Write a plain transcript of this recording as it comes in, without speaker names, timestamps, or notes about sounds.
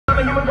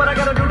superhuman. What I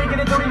gotta do to get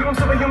it through to you? I'm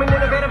superhuman,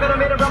 innovative, and I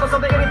made a promise.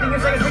 Something anything you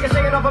say is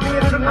ricocheting off of me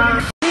and it'll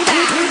move.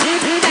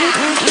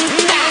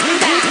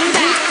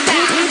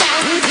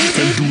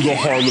 And do the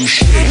Harlem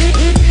Shake.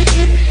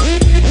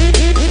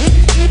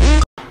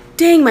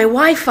 Dang, my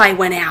Wi-Fi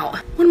went out.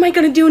 What am I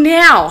gonna do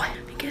now?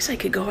 I guess I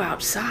could go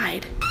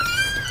outside.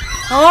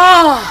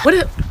 Oh,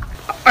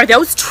 are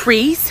those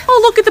trees? Oh,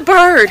 look at the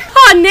bird.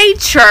 Oh,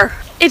 nature.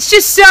 It's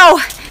just so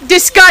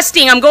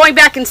disgusting. I'm going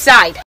back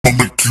inside. I'll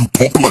make you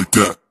pump like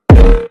that.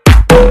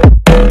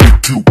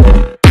 Make you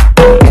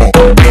pump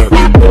like that.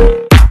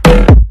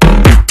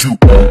 Make you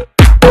pump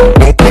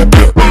like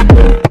that.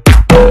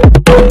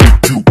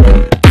 Make you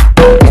pump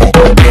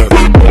like that.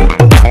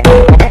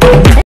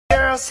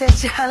 Girl,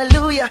 set you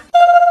hallelujah.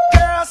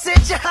 Girl,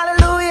 set you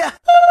hallelujah.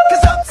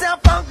 Cause Uptown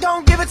Funk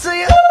don't give it to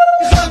you.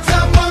 Cause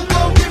Uptown Funk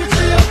don't give it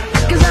to you.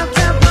 Cause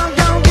Uptown Funk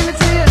don't give it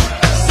to you.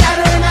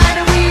 Saturday night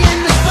and we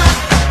in the spot.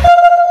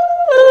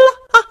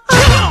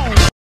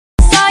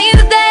 Saw you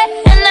there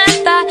and I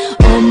thought,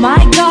 oh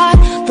my God,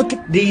 look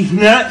at These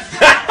nuts.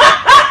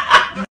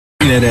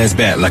 Bring that ass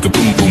back like a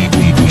boom, boom,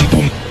 boom, boom,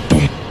 boom.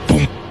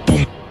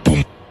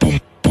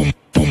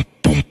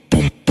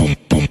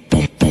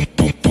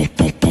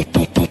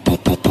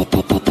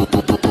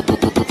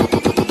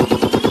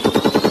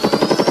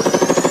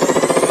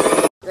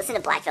 Listen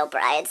to Black Veil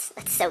Brides.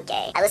 That's so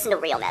gay. I listen to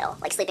real metal,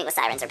 like Sleeping with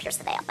Sirens or Pierce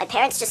the Veil. My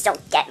parents just don't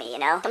get me, you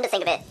know? Come to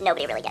think of it,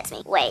 nobody really gets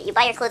me. Wait, you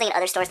buy your clothing at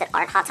other stores that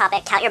aren't Hot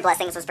Topic? Count Your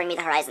Blessings was Bring Me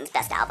the Horizon's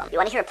best album. You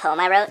want to hear a poem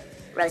I wrote?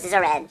 Roses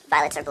are red,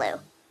 violets are blue.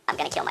 I'm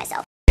gonna kill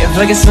myself.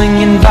 Like a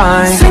swinging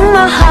vine. swing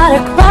my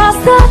heart across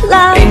the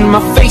line. And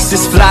my face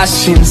is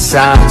flashing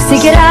signs.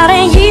 Seek it out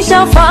and ye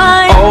shall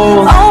find.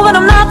 Oh, but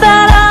I'm not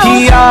that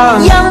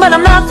old. Young, but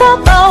I'm not that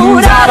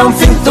bold. I don't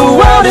think the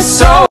world is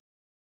so.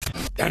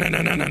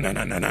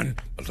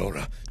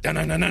 Laura,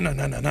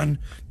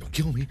 don't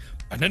kill me.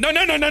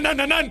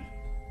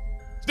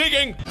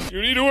 Sneaking.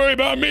 You need to worry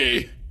about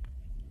me.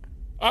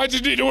 I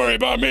just need to worry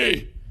about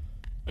me.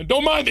 And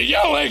don't mind the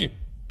yelling.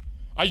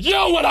 I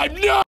yell when I'm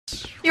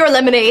nuts. Your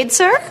lemonade,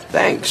 sir?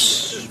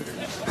 Thanks.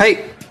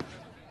 Hey,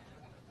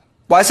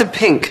 why is it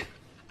pink?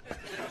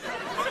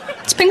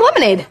 It's pink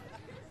lemonade.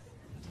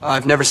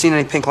 I've never seen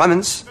any pink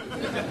lemons.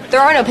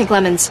 There are no pink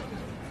lemons.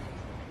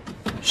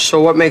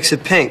 So what makes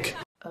it pink?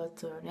 A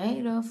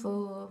tornado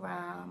flew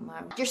around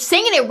my... You're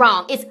singing it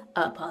wrong. It's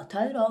a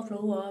potato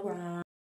flew around.